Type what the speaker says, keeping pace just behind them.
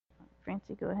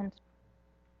Francie, go ahead.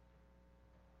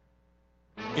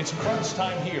 It's crunch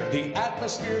time here. The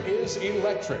atmosphere is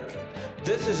electric.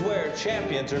 This is where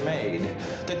champions are made.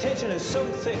 The tension is so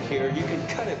thick here, you can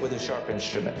cut it with a sharp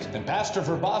instrument. And Pastor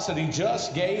Verbosity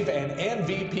just gave an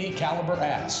MVP caliber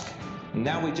ask.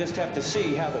 Now we just have to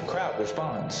see how the crowd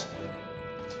responds.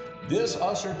 This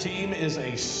Usher team is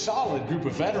a solid group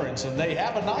of veterans, and they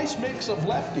have a nice mix of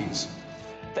lefties.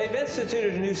 They've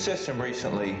instituted a new system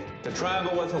recently. The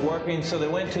triangle wasn't working, so they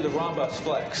went to the rhombus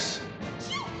flex.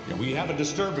 Yeah, we have a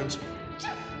disturbance.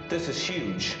 This is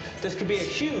huge. This could be a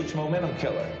huge momentum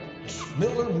killer.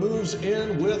 Miller moves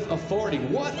in with authority.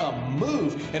 What a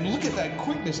move. And look at that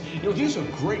quickness. He's a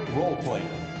great role player.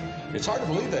 It's hard to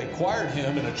believe they acquired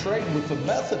him in a trade with the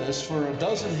Methodists for a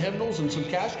dozen hymnals and some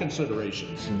cash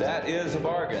considerations. That is a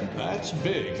bargain. That's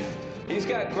big. He's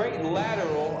got great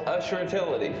lateral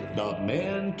usher-ability. The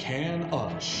man can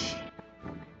ush.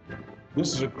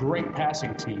 This is a great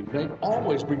passing team. They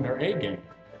always bring their A game.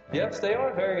 Yes, they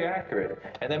are very accurate,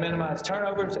 and they minimize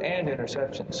turnovers and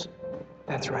interceptions.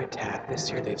 That's right, Tad. This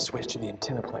year they've switched to the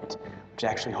antenna plate, which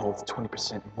actually holds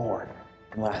 20% more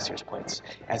than last year's plates.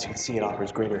 As you can see, it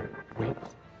offers greater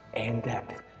width and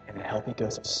depth, and a healthy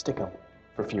dose of stickum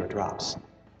for fewer drops.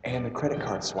 And the credit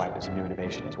card swipe is a new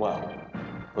innovation as well.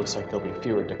 Looks like there'll be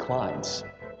fewer declines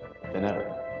than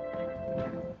ever.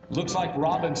 Looks like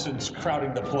Robinson's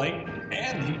crowding the plate,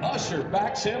 and the usher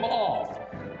backs him off.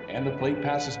 And the plate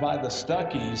passes by the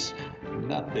Stuckies.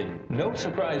 Nothing. No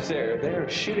surprise there. They're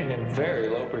shooting in very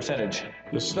low percentage.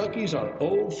 The Stuckies are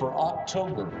 0 for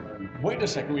October. Wait a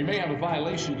second, we may have a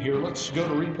violation here. Let's go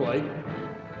to replay.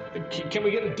 Can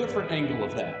we get a different angle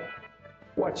of that?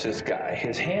 Watch this guy.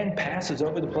 His hand passes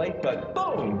over the plate, but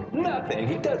boom, nothing.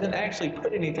 He doesn't actually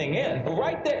put anything in.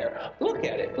 Right there. Look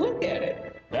at it. Look at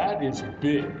it. That is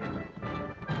big.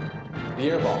 The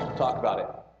air ball. Talk about it.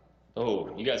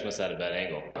 Oh, you guys must have had a bad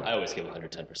angle. I always give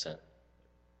 110%.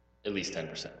 At least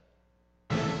 10%.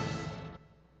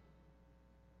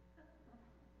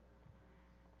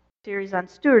 Series on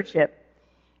stewardship.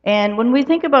 And when we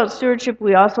think about stewardship,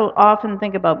 we also often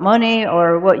think about money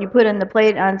or what you put in the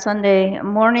plate on Sunday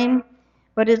morning.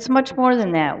 But it's much more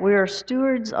than that. We are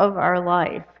stewards of our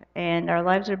life, and our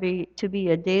lives are to be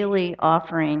a daily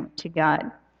offering to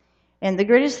God. And the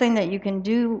greatest thing that you can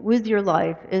do with your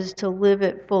life is to live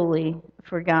it fully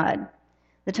for God.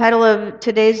 The title of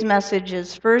today's message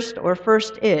is First or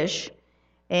First-ish.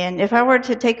 And if I were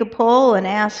to take a poll and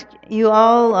ask you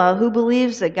all who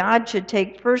believes that God should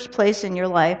take first place in your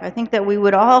life, I think that we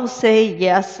would all say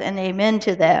yes and amen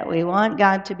to that. We want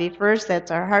God to be first.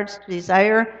 That's our heart's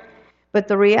desire. But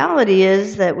the reality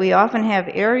is that we often have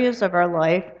areas of our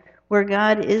life where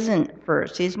God isn't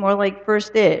first. He's more like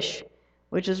first-ish,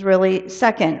 which is really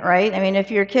second, right? I mean,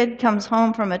 if your kid comes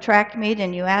home from a track meet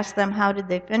and you ask them how did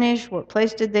they finish, what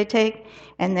place did they take,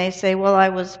 and they say, well, I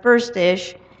was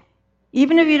first-ish,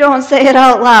 even if you don't say it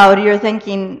out loud, you're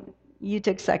thinking you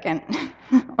took second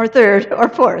or third or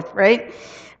fourth, right?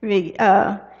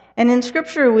 And in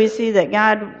Scripture, we see that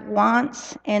God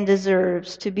wants and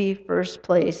deserves to be first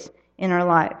place in our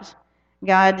lives.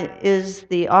 God is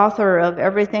the author of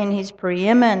everything. He's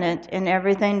preeminent in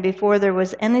everything. Before there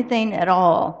was anything at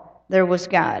all, there was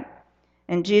God.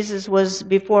 And Jesus was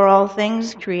before all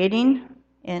things creating.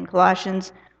 In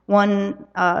Colossians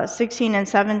 1:16 and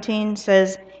 17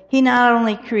 says, He not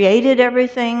only created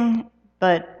everything,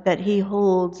 but that He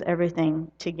holds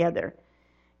everything together.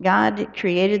 God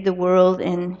created the world,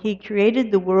 and He created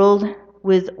the world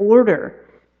with order.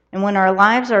 And when our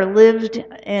lives are lived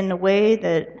in a way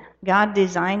that God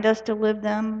designed us to live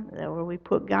them, where we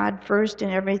put God first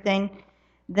in everything,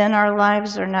 then our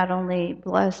lives are not only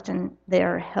blessed, and they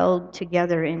are held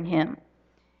together in Him.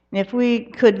 And if we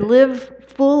could live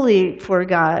fully for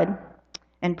God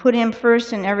and put Him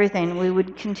first in everything, we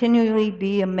would continually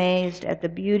be amazed at the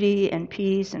beauty and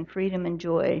peace and freedom and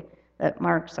joy that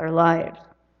marks our lives.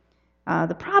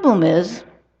 The problem is,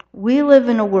 we live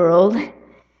in a world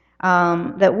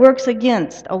that works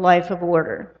against a life of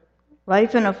order.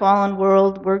 Life in a fallen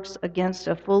world works against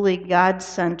a fully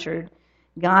God-centered,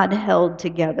 God-held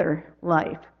together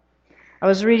life. I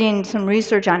was reading some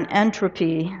research on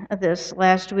entropy this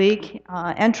last week.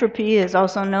 Entropy is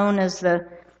also known as the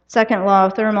second law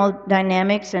of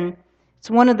thermodynamics, and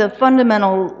it's one of the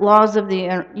fundamental laws of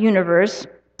the universe.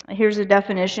 Here's a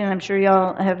definition. I'm sure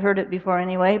y'all have heard it before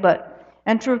anyway, but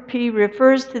entropy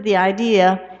refers to the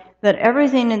idea that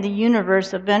everything in the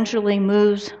universe eventually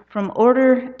moves from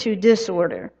order to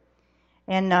disorder.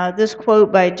 And this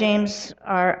quote by James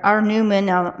R. Newman,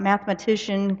 a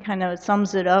mathematician, kind of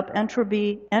sums it up.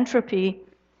 Entropy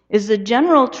is the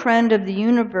general trend of the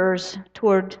universe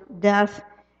toward death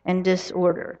and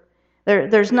disorder.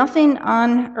 There's nothing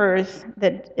on earth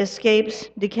that escapes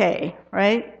decay,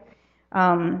 right?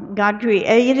 God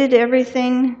created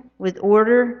everything with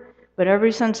order, but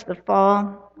ever since the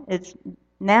fall, its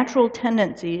natural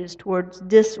tendency is towards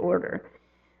disorder.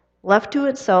 Left to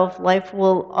itself, life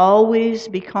will always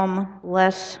become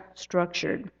less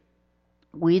structured.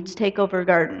 Weeds take over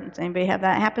gardens. Anybody have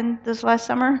that happen this last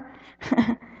summer?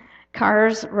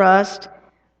 Cars rust.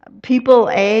 People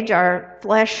age, our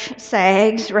flesh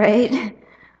sags, right?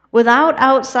 Without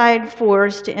outside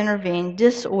force to intervene,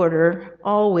 disorder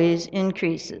always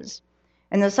increases.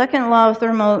 And the second law of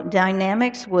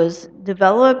thermodynamics was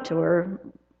developed or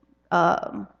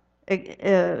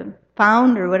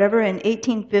found or whatever in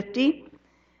 1850,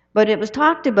 but it was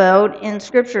talked about in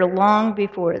Scripture long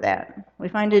before that. We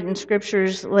find it in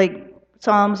Scriptures like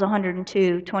Psalms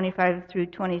 102, 25 through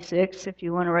 26. If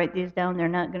you want to write these down, they're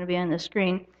not going to be on the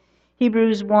screen.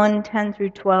 Hebrews 1, 10 through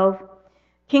 12.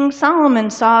 King Solomon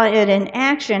saw it in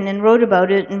action and wrote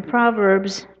about it in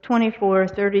Proverbs 24,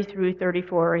 30 through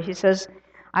 34. He says,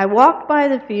 I walked by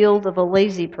the field of a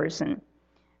lazy person,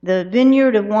 the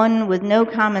vineyard of one with no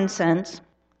common sense.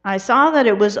 I saw that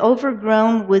it was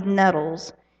overgrown with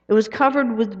nettles. It was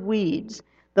covered with weeds.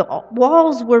 The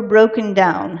walls were broken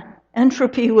down.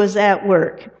 Entropy was at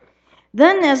work.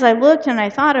 Then as I looked and I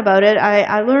thought about it,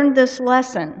 I learned this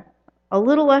lesson. A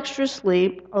little extra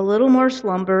sleep, a little more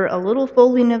slumber, a little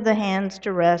folding of the hands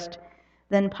to rest,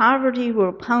 then poverty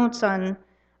will pounce on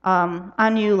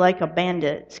you like a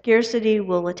bandit. Scarcity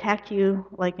will attack you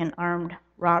like an armed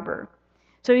robber.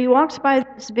 So he walks by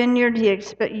this vineyard.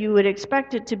 You would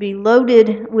expect it to be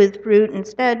loaded with fruit.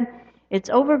 Instead, it's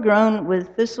overgrown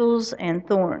with thistles and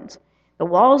thorns. The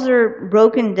walls are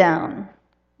broken down.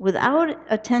 Without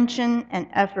attention and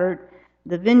effort,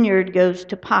 the vineyard goes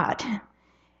to pot.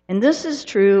 And this is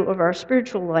true of our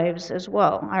spiritual lives as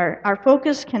well. Our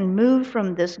focus can move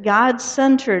from this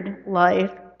God-centered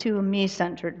life to a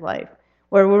me-centered life,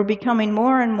 where we're becoming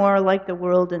more and more like the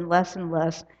world and less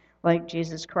like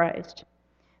Jesus Christ.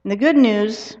 And the good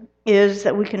news is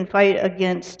that we can fight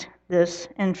against this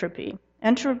entropy.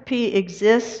 Entropy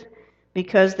exists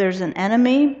because there's an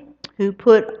enemy who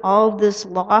put all this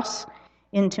loss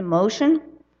into motion,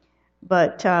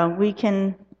 but we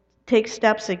can take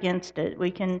steps against it. We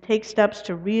can take steps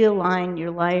to realign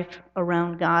your life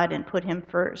around God and put Him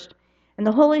first. And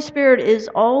the Holy Spirit is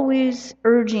always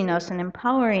urging us and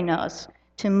empowering us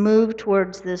to move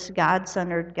towards this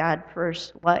God-centered,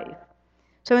 God-first life.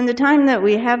 So in the time that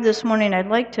we have this morning, I'd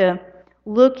like to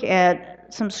look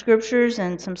at some scriptures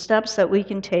and some steps that we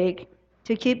can take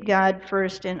to keep God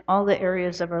first in all the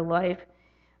areas of our life.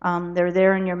 They're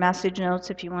there in your message notes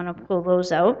if you want to pull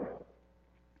those out.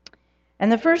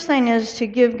 And the first thing is to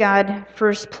give God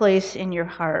first place in your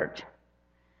heart,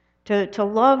 to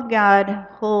love God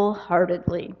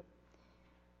wholeheartedly.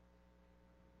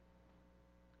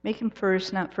 Make Him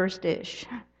first, not first-ish.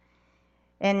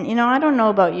 And, I don't know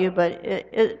about you, but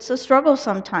it's a struggle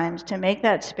sometimes to make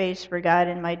that space for God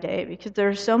in my day because there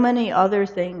are so many other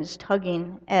things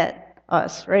tugging at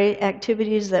us, right?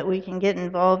 Activities that we can get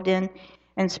involved in.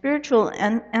 And spiritual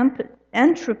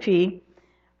entropy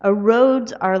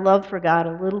erodes our love for God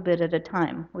a little bit at a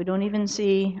time. We don't even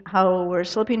see how we're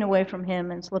slipping away from Him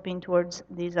and slipping towards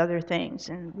these other things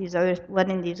and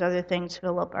letting these other things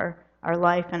fill up our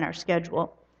life and our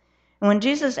schedule. And when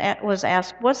Jesus was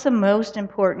asked, what's the most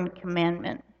important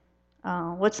commandment?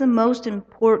 What's the most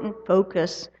important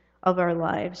focus of our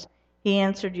lives? He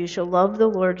answered, you shall love the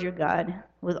Lord your God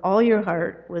with all your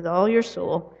heart, with all your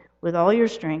soul, with all your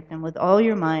strength, and with all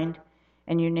your mind,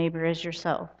 and your neighbor as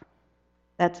yourself.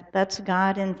 That's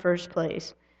God in first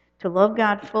place. To love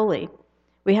God fully,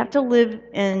 we have to live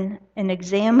in an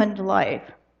examined life.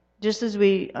 Just as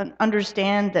we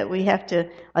understand that we have to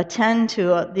attend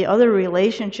to the other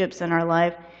relationships in our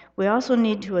life, we also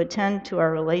need to attend to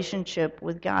our relationship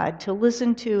with God, to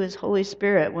listen to His Holy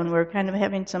Spirit when we're kind of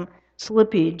having some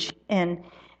slippage,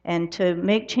 and to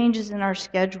make changes in our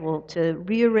schedule, to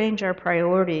rearrange our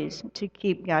priorities, to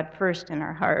keep God first in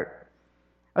our heart.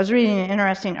 I was reading an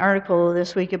interesting article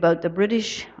this week about the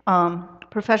British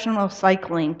professional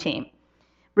cycling team.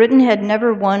 Britain had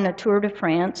never won a Tour de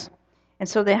France, and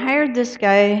so they hired this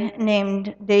guy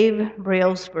named Dave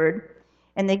Brailsford,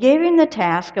 and they gave him the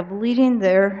task of leading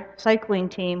their cycling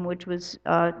team, which was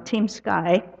Team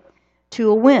Sky, to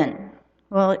a win.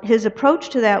 Well, his approach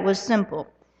to that was simple.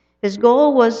 His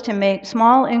goal was to make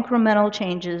small incremental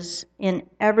changes in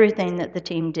everything that the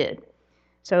team did.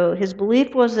 So his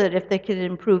belief was that if they could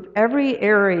improve every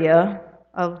area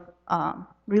of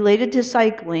related to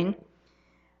cycling,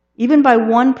 even by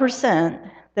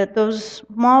 1%, that those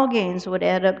small gains would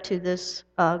add up to this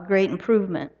great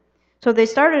improvement. So they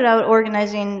started out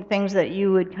organizing things that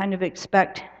you would kind of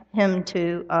expect him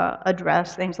to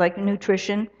address, things like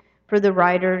nutrition for the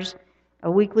riders, a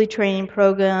weekly training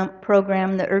program,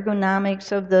 the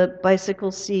ergonomics of the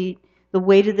bicycle seat, the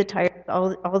weight of the tires,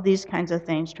 all these kinds of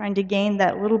things, trying to gain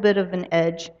that little bit of an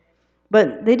edge.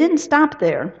 But they didn't stop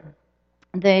there.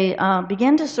 They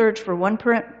began to search for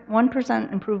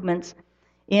 1% improvements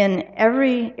in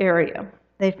every area.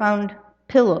 They found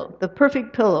the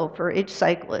perfect pillow for each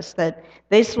cyclist that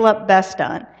they slept best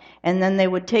on. And then they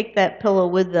would take that pillow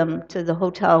with them to the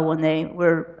hotel when they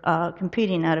were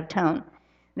competing out of town.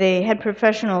 They had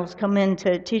professionals come in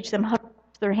to teach them how to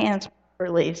wash their hands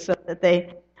properly so that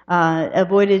they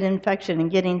avoided infection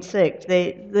and getting sick.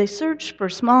 They searched for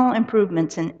small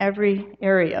improvements in every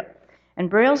area. And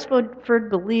Brailsford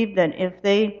believed that if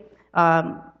they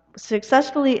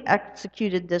successfully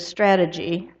executed this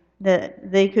strategy,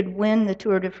 that they could win the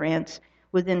Tour de France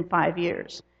within 5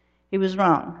 years. He was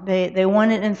wrong. They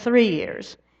won it in 3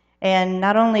 years. And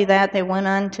not only that, they went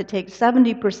on to take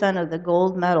 70% of the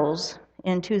gold medals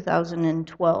in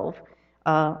 2012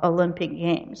 Olympic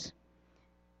Games.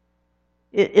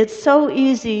 It's so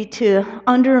easy to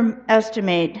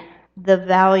underestimate the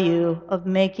value of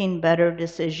making better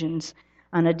decisions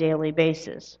on a daily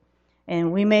basis.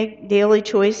 And we make daily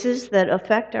choices that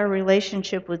affect our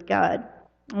relationship with God.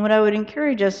 And what I would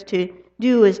encourage us to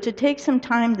do is to take some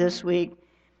time this week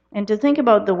and to think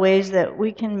about the ways that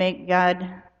we can make God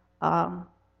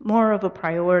more of a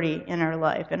priority in our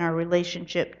life, in our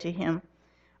relationship to Him,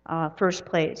 first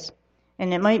place.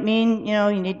 And it might mean,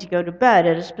 you need to go to bed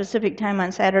at a specific time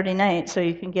on Saturday night so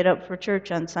you can get up for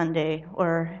church on Sunday.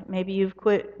 Or maybe you've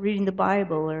quit reading the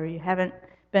Bible, or you haven't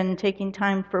been taking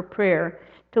time for prayer.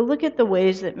 To look at the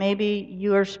ways that maybe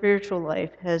your spiritual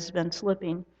life has been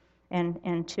slipping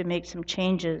and to make some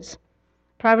changes.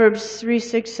 Proverbs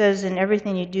 3:6 says, "In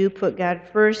everything you do, put God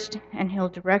first, and He'll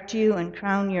direct you and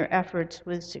crown your efforts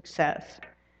with success."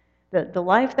 The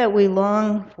life that we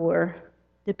long for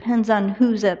depends on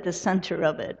who's at the center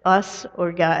of it, us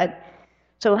or God.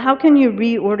 So how can you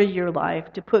reorder your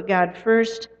life to put God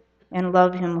first and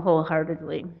love Him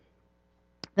wholeheartedly?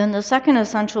 Then the second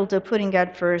essential to putting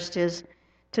God first is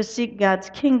to seek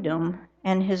God's kingdom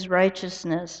and His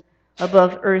righteousness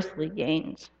above earthly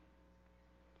gains.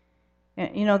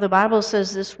 The Bible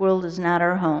says this world is not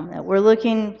our home, that we're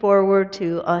looking forward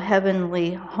to a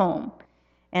heavenly home.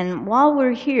 And while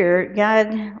we're here,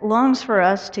 God longs for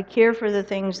us to care for the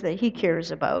things that He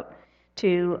cares about,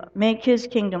 to make His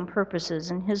kingdom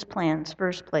purposes and His plans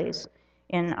first place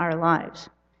in our lives.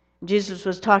 Jesus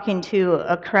was talking to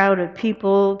a crowd of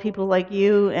people like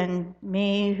you and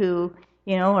me who,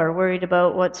 are worried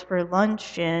about what's for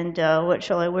lunch and what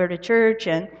shall I wear to church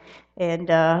and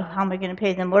how am I going to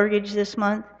pay the mortgage this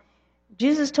month.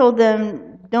 Jesus told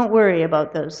them, don't worry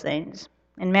about those things.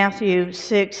 In Matthew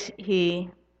 6, He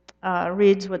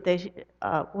reads what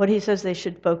He says they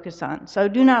should focus on. So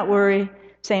do not worry,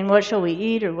 saying, what shall we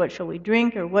eat, or what shall we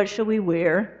drink, or what shall we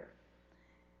wear?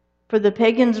 For the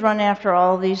pagans run after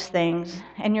all these things,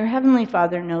 and your heavenly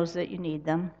Father knows that you need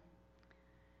them.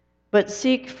 But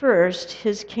seek first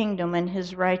His kingdom and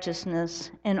His righteousness,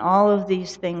 and all of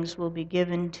these things will be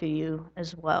given to you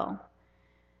as well.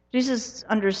 Jesus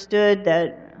understood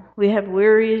that we have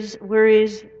worries,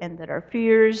 and that our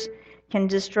fears can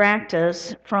distract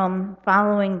us from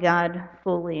following God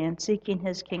fully and seeking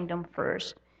His kingdom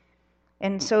first.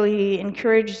 And so He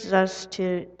encourages us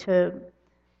to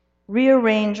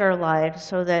rearrange our lives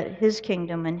so that His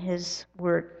kingdom and His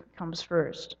work comes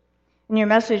first. In your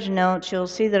message notes, you'll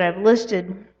see that I've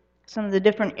listed some of the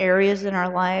different areas in our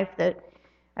life that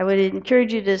I would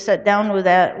encourage you to sit down with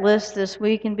that list this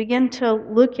week and begin to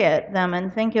look at them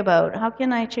and think about, how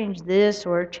can I change this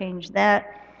or change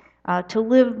that to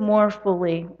live more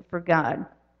fully for God,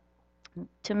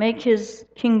 to make His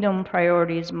kingdom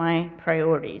priorities my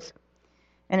priorities.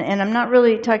 And I'm not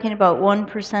really talking about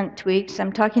 1% tweaks.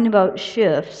 I'm talking about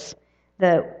shifts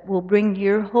that will bring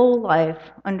your whole life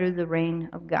under the reign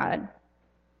of God.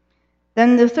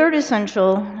 Then the third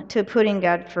essential to putting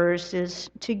God first is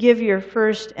to give your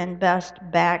first and best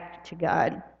back to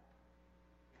God.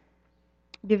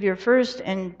 Give your first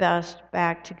and best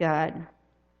back to God.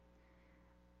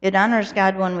 It honors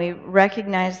God when we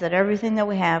recognize that everything that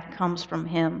we have comes from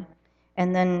Him,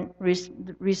 and then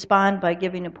respond by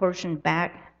giving a portion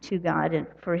back to God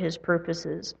for His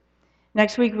purposes.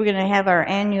 Next week, we're going to have our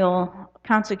annual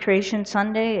Consecration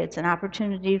Sunday. It's an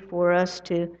opportunity for us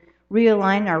to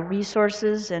realign our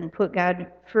resources and put God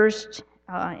first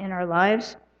in our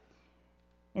lives.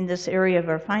 in this area of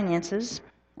our finances.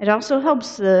 It also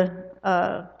helps the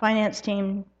finance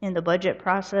team in the budget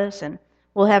process, and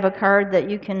we'll have a card that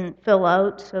you can fill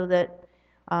out so that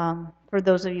for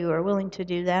those of you who are willing to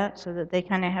do that, so that they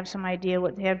kind of have some idea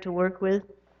what they have to work with.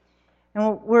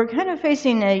 And we're kind of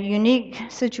facing a unique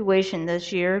situation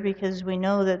this year because we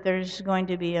know that there's going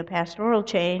to be a pastoral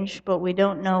change, but we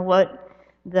don't know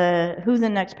who the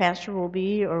next pastor will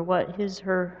be or what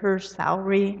her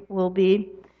salary will be.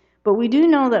 But we do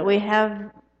know that we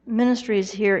have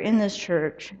ministries here in this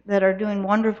church that are doing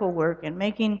wonderful work and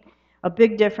making a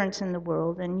big difference in the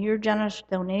world. And your generous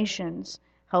donations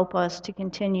help us to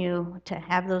continue to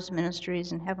have those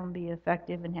ministries and have them be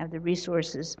effective and have the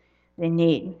resources they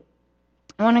need.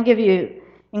 I want to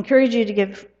encourage you to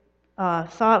give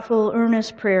thoughtful,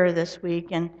 earnest prayer this week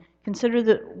and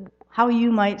consider how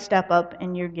you might step up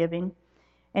in your giving.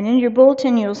 And in your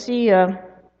bulletin, you'll see a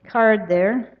card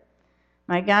there,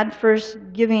 my God First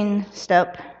Giving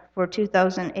Step for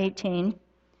 2018.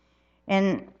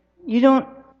 And you don't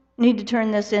need to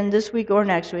turn this in this week or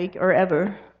next week or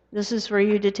ever. This is for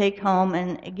you to take home,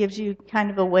 and it gives you kind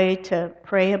of a way to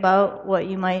pray about what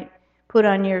you might put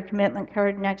on your commitment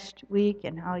card next week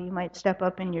and how you might step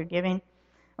up in your giving.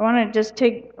 I want to just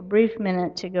take a brief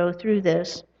minute to go through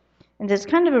this. And it's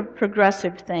kind of a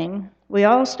progressive thing. We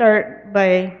all start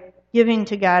by giving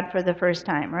to God for the first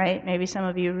time, right? Maybe some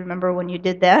of you remember when you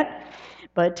did that.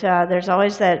 But there's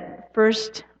always that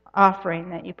first offering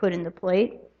that you put in the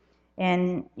plate.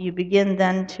 And you begin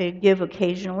then to give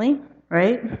occasionally,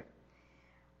 right?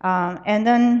 And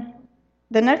then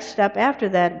the next step after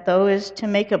that, though, is to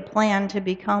make a plan to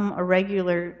become a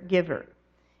regular giver.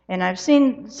 And I've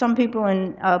seen some people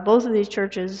in both of these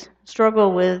churches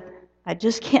struggle with, I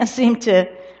just can't seem to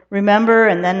remember,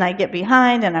 and then I get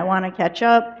behind and I want to catch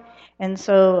up. And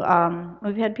so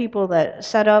we've had people that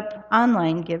set up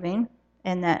online giving,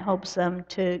 and that helps them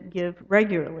to give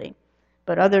regularly.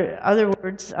 But other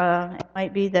words, it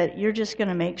might be that you're just going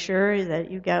to make sure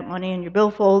that you've got money in your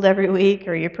billfold every week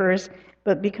or your purse,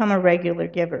 but become a regular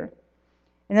giver.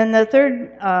 And then the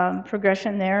third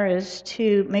progression there is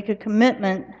to make a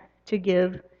commitment to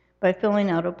give by filling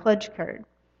out a pledge card.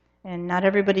 And not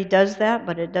everybody does that,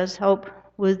 but it does help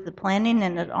with the planning,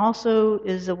 and it also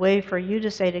is a way for you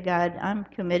to say to God, I'm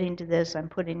committing to this, I'm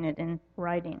putting it in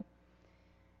writing.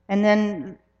 And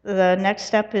then the next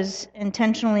step is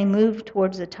intentionally move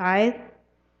towards a tithe.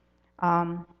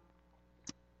 Not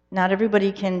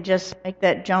everybody can just make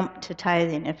that jump to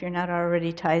tithing. If you're not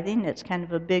already tithing, it's kind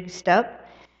of a big step.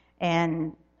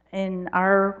 And in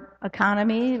our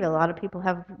economy, a lot of people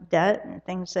have debt and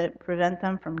things that prevent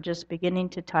them from just beginning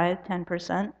to tithe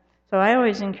 10%. So I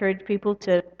always encourage people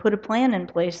to put a plan in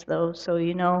place, though, so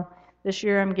you know this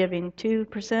year I'm giving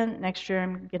 2%, next year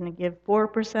I'm going to give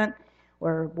 4%,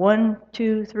 or 1,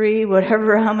 2, 3,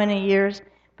 whatever, how many years,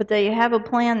 but that you have a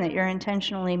plan that you're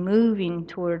intentionally moving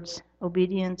towards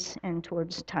obedience and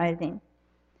towards tithing.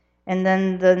 And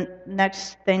then the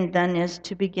next thing then is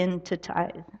to begin to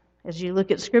tithe. As you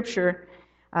look at Scripture,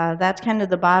 that's kind of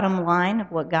the bottom line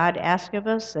of what God asks of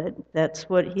us. That's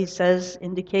what He says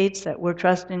indicates that we're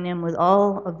trusting Him with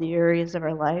all of the areas of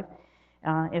our life,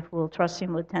 if we'll trust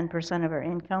Him with 10% of our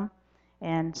income.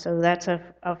 And so that's a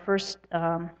first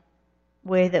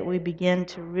way that we begin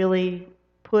to really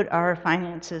put our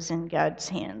finances in God's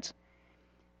hands.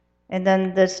 And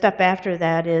then the step after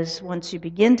that is once you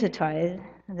begin to tithe,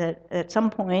 that at some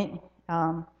point,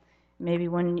 maybe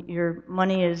when your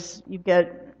money is,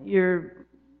 you're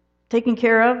taken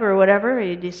care of or whatever,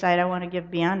 you decide I want to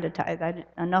give beyond a tithe.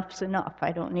 Enough's enough.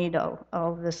 I don't need all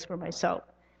of this for myself.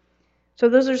 So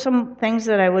those are some things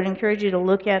that I would encourage you to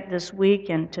look at this week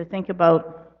and to think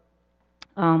about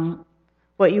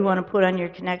what you want to put on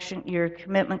your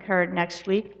commitment card next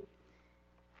week.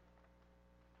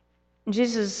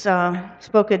 Jesus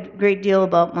spoke a great deal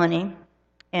about money,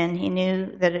 and He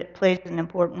knew that it plays an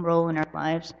important role in our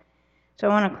lives. So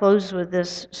I want to close with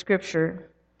this scripture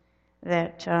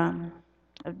that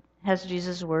has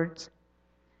Jesus' words.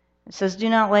 It says, "Do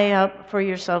not lay up for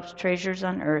yourselves treasures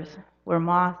on earth, where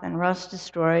moth and rust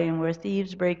destroy and where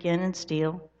thieves break in and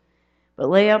steal. But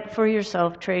lay up for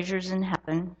yourself treasures in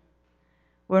heaven,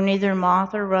 where neither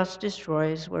moth or rust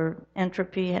destroys, where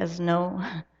entropy has no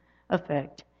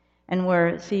effect, and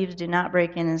where thieves do not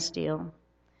break in and steal.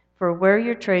 For where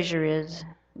your treasure is,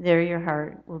 there your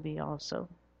heart will be also."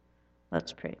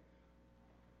 Let's pray.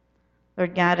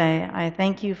 Lord God, I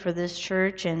thank You for this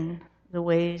church and the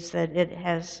ways that it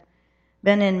has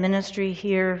been in ministry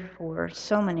here for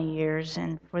so many years,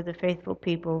 and for the faithful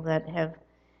people that have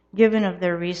given of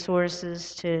their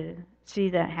resources to see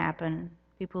that happen.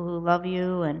 People who love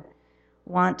You and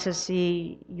want to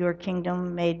see your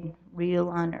kingdom made real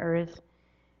on earth.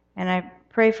 And I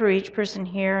pray for each person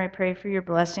here. I pray for your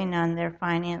blessing on their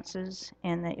finances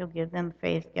and that you'll give them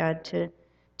faith, God,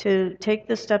 to take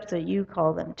the steps that you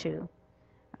call them to.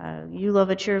 You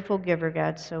love a cheerful giver,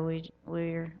 God, so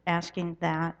we're asking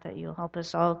that you'll help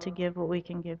us all to give what we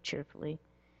can give cheerfully.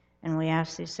 And we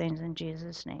ask these things in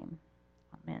Jesus' name.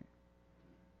 Amen.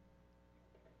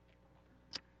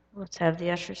 Let's have the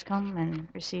ushers come and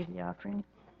receive the offering.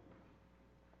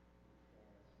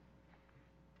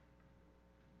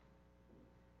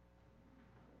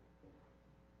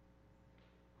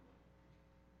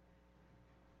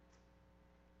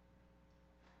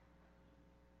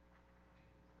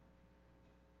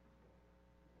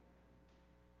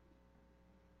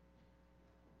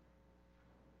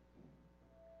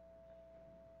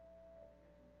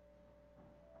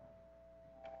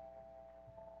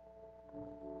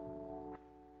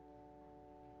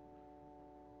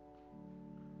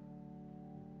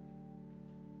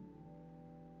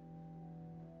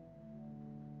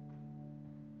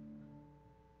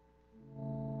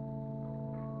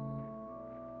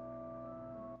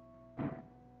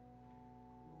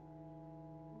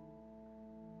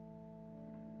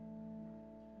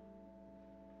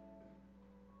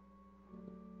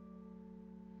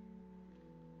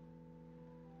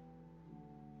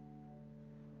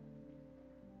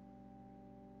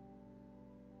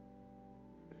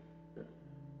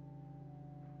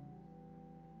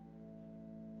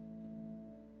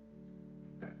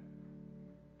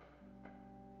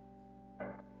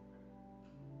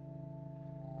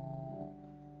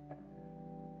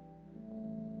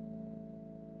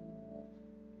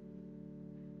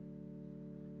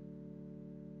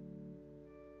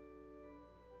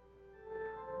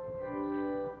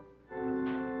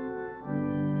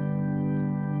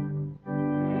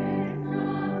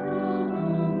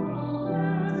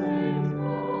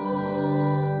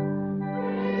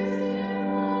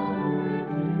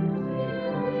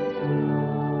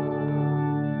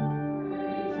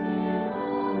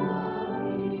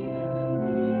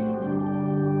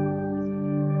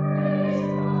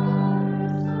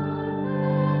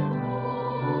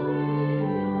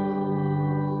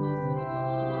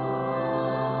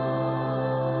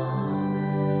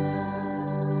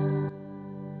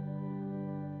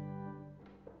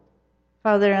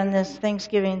 Father, on this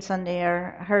Thanksgiving Sunday,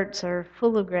 our hearts are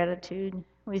full of gratitude.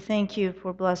 We thank you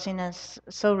for blessing us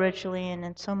so richly and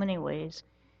in so many ways.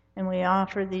 And we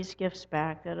offer these gifts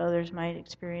back that others might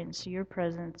experience your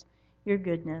presence, your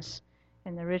goodness,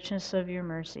 and the richness of your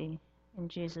mercy. In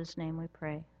Jesus' name we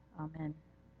pray. Amen.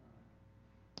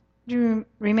 Do you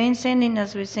remain standing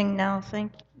as we sing now,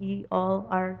 Thank Ye All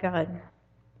Our God.